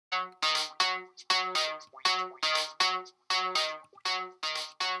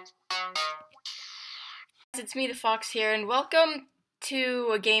It's me, the Fox here, and welcome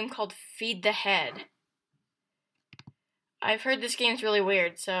to a game called Feed the Head. I've heard this game's really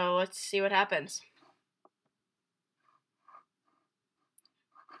weird, so let's see what happens.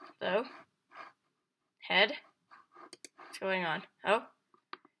 So, head. What's going on? Oh,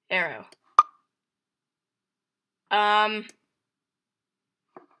 arrow.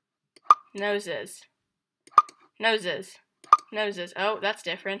 Noses. Noses. Noses. Oh, that's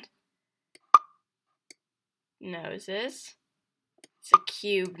different. Noses. It's a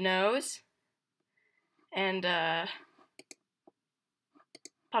cube nose. And,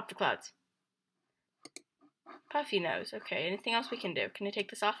 pop the clouds. Puffy nose. Okay, anything else we can do? Can I take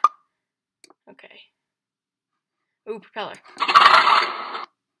this off? Okay. Ooh, propeller.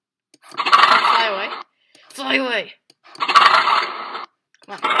 Fly away. Fly away!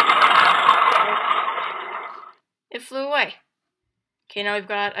 Come on. It flew away. Okay, now we've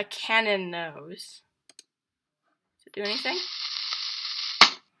got a cannon nose. Does it do anything?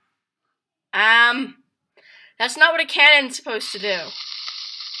 That's not what a cannon's supposed to do.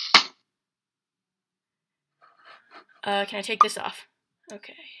 Can I take this off?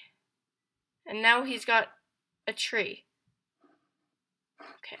 Okay. And now he's got a tree.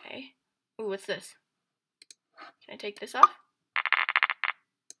 Okay. Ooh, what's this? Can I take this off?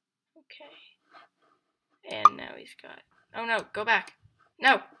 Okay. And now he's got... Oh no, go back.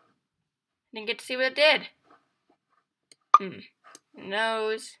 No! I didn't get to see what it did.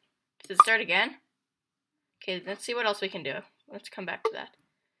 Nose. Does it start again? Okay, let's see what else we can do. Let's come back to that.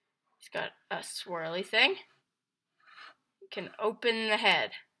 He's got a swirly thing. We can open the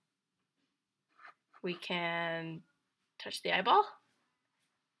head. We can touch the eyeball.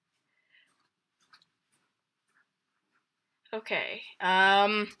 Okay,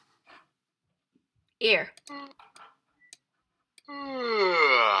 ear.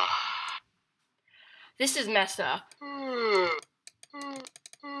 This is messed up.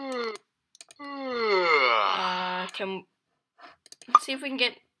 Let's see if we can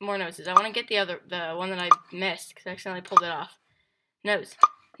get more noses. I want to get the one that I missed because I accidentally pulled it off. Nose,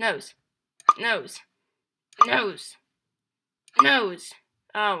 nose, nose, nose, nose.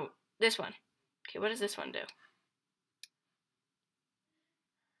 Oh, this one. Okay, what does this one do?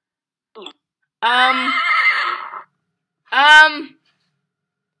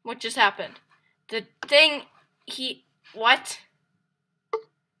 What just happened? The thing, what?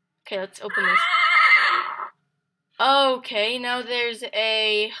 Okay, let's open this. Okay, now there's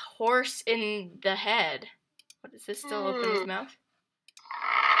a horse in the head. What, does this still open his mouth?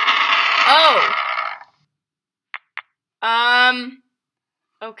 Oh!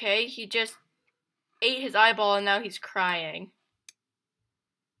 Okay, he just ate his eyeball and now he's crying.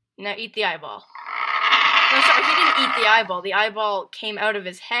 Now eat the eyeball. No, sorry, he didn't eat the eyeball. The eyeball came out of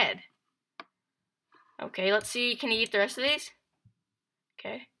his head. Okay, let's see. Can he eat the rest of these?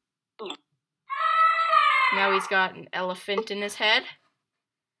 Okay. Now he's got an elephant in his head.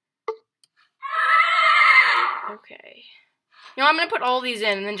 Okay. Now I'm going to put all these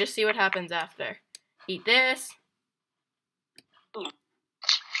in and then just see what happens after. Eat this.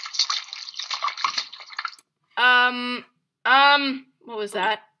 What was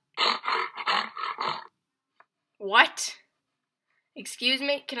that? What? Excuse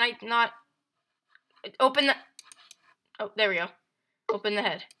me? Can I not... Open the... Oh, there we go. Open the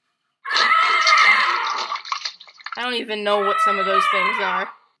head. I don't even know what some of those things are.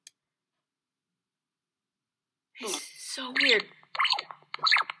 This is so weird.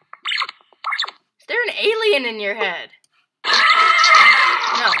 Is there an alien in your head?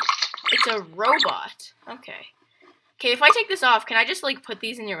 No. It's a robot. Okay. Okay, if I take this off, can I just, like, put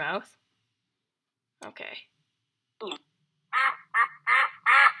these in your mouth? Okay.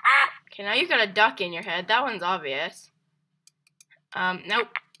 Okay, now you've got a duck in your head. That one's obvious.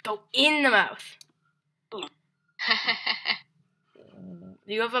 Nope. Go in the mouth. Do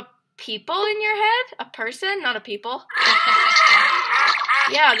you have a people in your head? A person, not a people.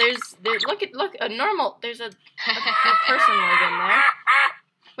 Yeah, there's look, a normal, there's a person leg in there.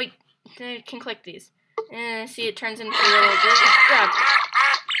 Wait, I can click these. See, it turns into a little grab.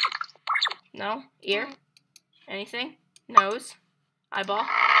 No? Ear? Anything? Nose? Eyeball?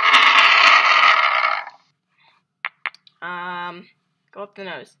 Go up the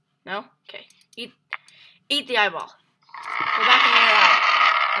nose. No? Okay. Eat the eyeball. Go back in your eye.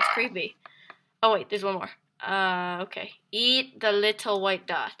 That's creepy. Oh wait, there's one more. Okay. Eat the little white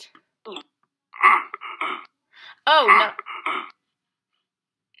dot. Oh, no.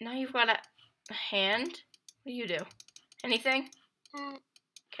 Now you've got a hand. What do you do? Anything?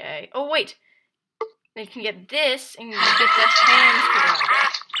 Okay. Oh, wait. Then you can get this and get the hands to go over.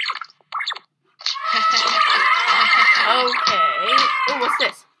 Okay. Oh, what's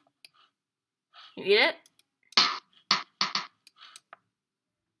this? You eat it?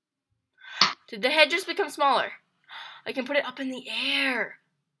 Did the head just become smaller? I can put it up in the air.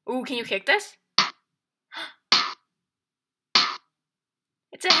 Ooh, can you kick this?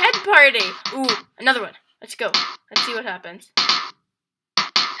 It's a head party. Ooh, another one. Let's go. Let's see what happens.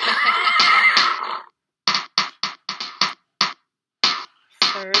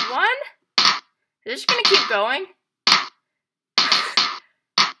 Third one. Is this gonna keep going?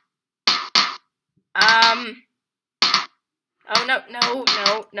 Oh, no.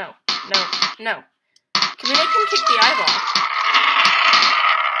 Can we make him kick the eyeball?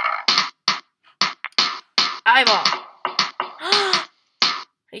 Eyeball.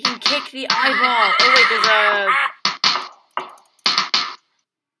 He can kick the eyeball. Oh, wait,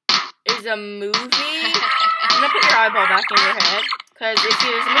 there's a movie. I'm gonna put your eyeball back in your head. Because if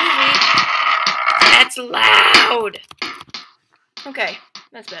there's a movie, that's loud. Okay,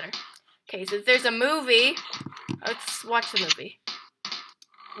 that's better. Okay, so if there's a movie, let's watch the movie.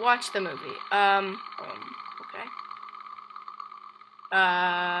 Watch the movie. Okay.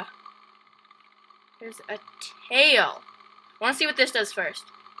 There's a tail. I want to see what this does first.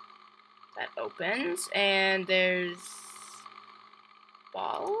 That opens, and there's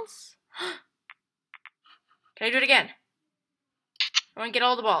balls. Can I do it again? I want to get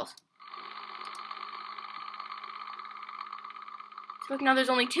all the balls. So look, now there's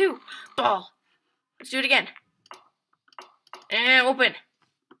only 2. Ball. Let's do it again. And open.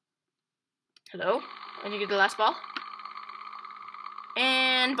 Hello? When you get the last ball.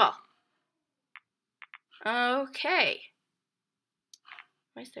 And ball. Okay.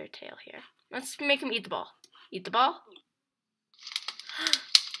 Why is there a tail here? Let's make him eat the ball. Eat the ball.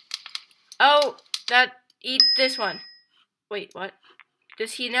 Oh, eat this one. Wait, what?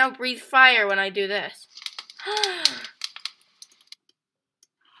 Does he now breathe fire when I do this?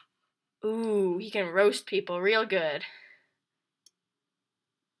 Ooh, he can roast people real good.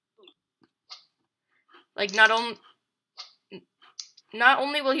 Like, not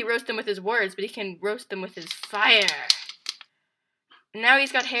only will he roast them with his words, but he can roast them with his fire. Now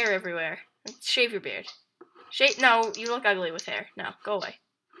he's got hair everywhere. Let's shave your beard. No, you look ugly with hair. No, go away.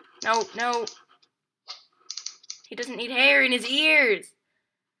 No. He doesn't need hair in his ears.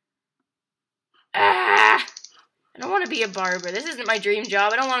 Ah! I don't want to be a barber. This isn't my dream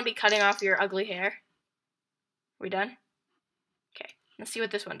job. I don't want to be cutting off your ugly hair. Are we done? Okay, let's see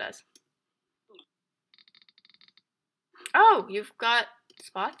what this one does. Oh, you've got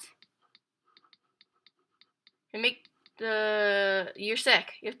spots? You're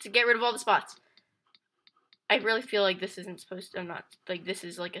sick. You have to get rid of all the spots. I really feel like this isn't supposed to, I'm not, like, this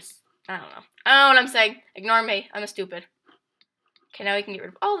is like I don't know. I don't know what I'm saying. Ignore me. I'm a stupid. Okay, now we can get rid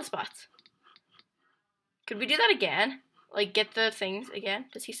of all the spots. Could we do that again? Like, get the things again?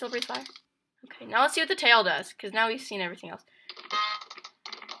 Does he still breathe fire? Okay, now let's see what the tail does, because now we've seen everything else.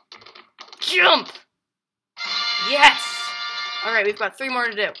 Jump! Yes! Alright, we've got 3 more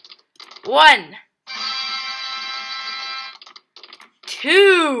to do. 1.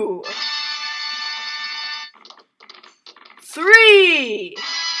 2. 3.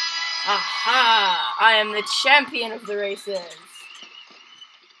 Aha! I am the champion of the races.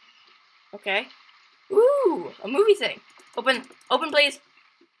 Okay. Ooh, a movie thing. Open, please.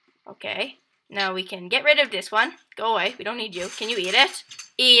 Okay. Now we can get rid of this one. Go away. We don't need you. Can you eat it?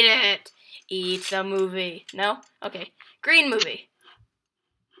 Eat it. Eat the movie. No? Okay. Green movie.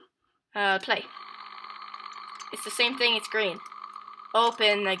 Play. It's the same thing. It's green.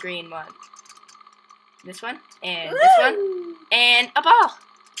 Open the green one. This one. And this one. And a ball.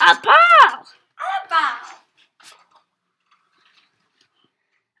 A ball! A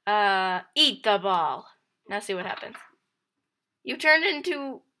ball. Eat the ball. Now see what happens. You turned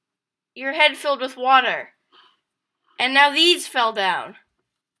into your head filled with water. And now these fell down.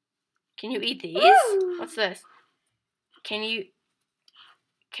 Can you eat these? Ooh. What's this? Can we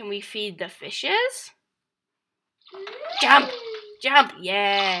feed the fishes? Jump! Jump!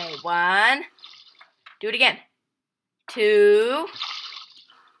 Yay! 1. Do it again. 2.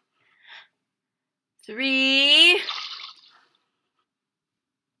 3.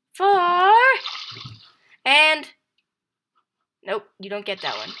 4. And nope, you don't get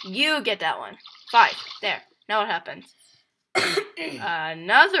that one. You get that one. 5. There. Now what happens?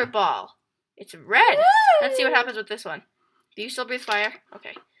 Another ball. It's red. Let's see what happens with this one. Do you still breathe fire?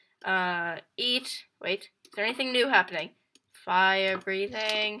 Okay. Eat. Wait. Is there anything new happening? Fire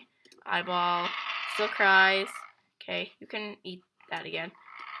breathing. Eyeball. Still cries. Okay, you can eat that again.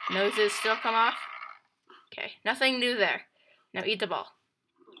 Noses still come off. Okay, nothing new there. Now eat the ball.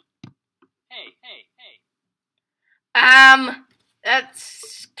 Hey.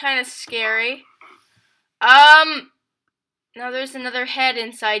 That's kind of scary. Now there's another head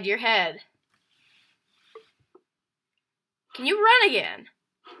inside your head. Can you run again?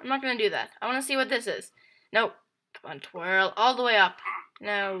 I'm not gonna do that. I want to see what this is. Nope. Come on, twirl all the way up.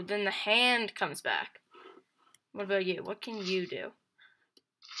 Now, then the hand comes back. What about you? What can you do?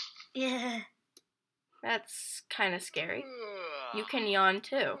 Yeah. That's kind of scary. You can yawn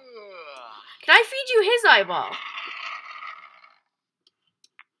too. Can I feed you his eyeball?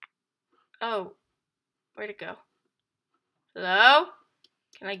 Oh, where'd it go? Hello?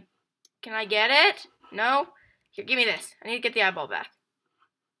 Can I get it? No? Here, give me this. I need to get the eyeball back.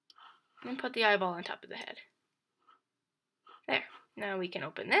 And put the eyeball on top of the head. There. Now we can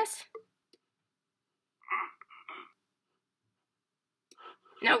open this.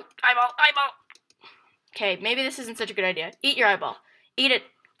 No, eyeball. Okay, maybe this isn't such a good idea. Eat your eyeball. Eat it.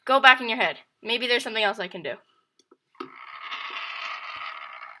 Go back in your head. Maybe there's something else I can do.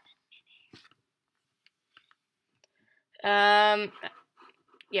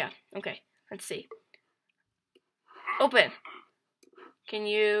 Yeah, okay. Let's see. Open. Can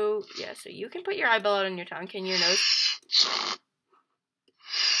you... Yeah, so you can put your eyeball out on your tongue. Can your nose...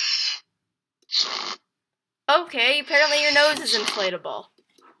 Okay, apparently your nose is inflatable.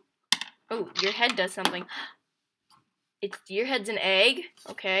 Oh, your head does something. Your head's an egg.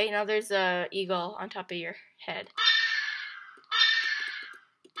 Okay, now there's a eagle on top of your head.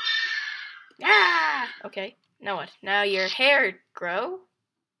 Ah! Okay, now what? Now your hair grow.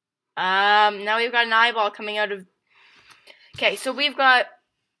 Now we've got an eyeball coming out of... Okay, so we've got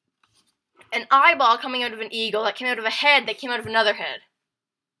an eyeball coming out of an eagle that came out of a head that came out of another head.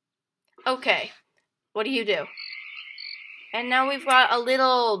 Okay, what do you do? And now we've got a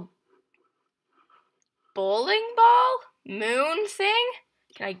little bowling ball moon thing.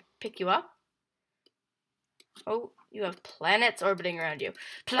 Can I pick you up? Oh, you have planets orbiting around you.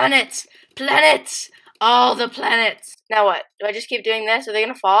 Planets! Planets! All the planets! Now what? Do I just keep doing this? Are they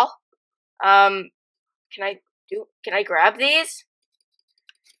gonna fall? Can I grab these?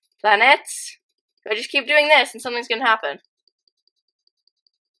 Planets? Do I just keep doing this and something's gonna happen?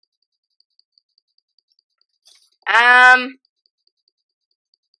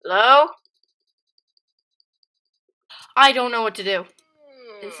 Hello? I don't know what to do.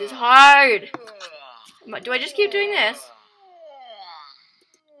 This is hard. Do I just keep doing this?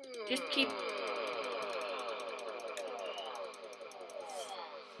 Just keep...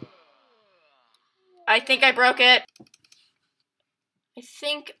 I think I broke it.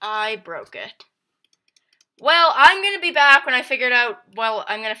 Well, I'm gonna be back when I figure it out. Well,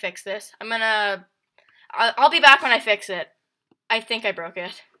 I'm gonna fix this. I'll be back when I fix it. I think I broke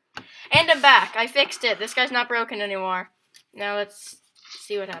it. And I'm back. I fixed it. This guy's not broken anymore. Now let's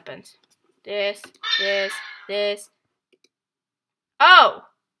see what happens. This. Oh!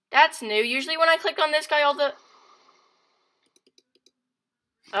 That's new. Usually when I click on this guy, all the...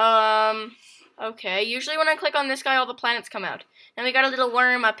 Okay. Usually when I click on this guy, all the planets come out. Now we got a little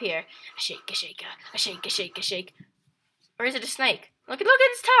worm up here. A shake, a shake, a shake, a shake, a shake. Or is it a snake? Look at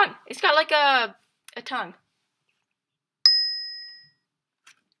its tongue. It's got like a tongue.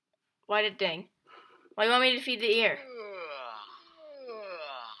 Why did it ding? Why do you want me to feed the ear?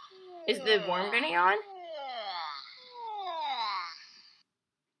 Is the worm gonna yawn?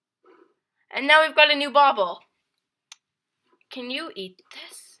 And now we've got a new bauble. Can you eat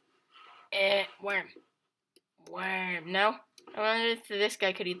this? Worm. No? I wonder if this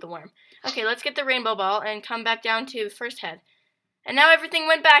guy could eat the worm. Okay, let's get the rainbow ball and come back down to the first head. And now everything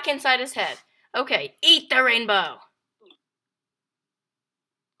went back inside his head. Okay, eat the rainbow.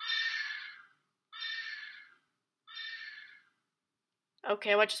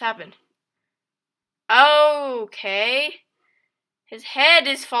 Okay, what just happened? Okay. His head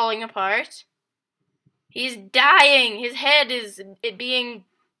is falling apart. He's dying. His head is being...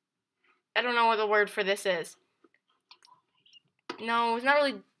 I don't know what the word for this is. No, it's not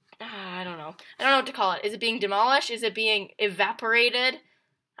really... I don't know. I don't know what to call it. Is it being demolished? Is it being evaporated?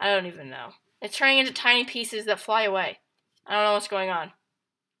 I don't even know. It's turning into tiny pieces that fly away. I don't know what's going on.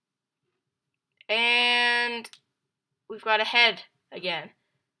 And we've got a head again.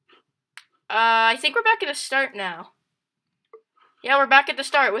 I think we're back at the start now. Yeah, we're back at the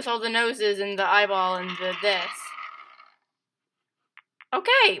start with all the noses and the eyeball and this.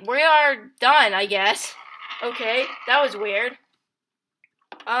 Okay, we are done, I guess. Okay, that was weird.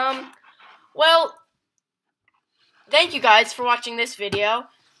 Well, thank you guys for watching this video.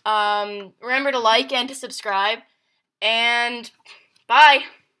 Remember to like and to subscribe, and bye!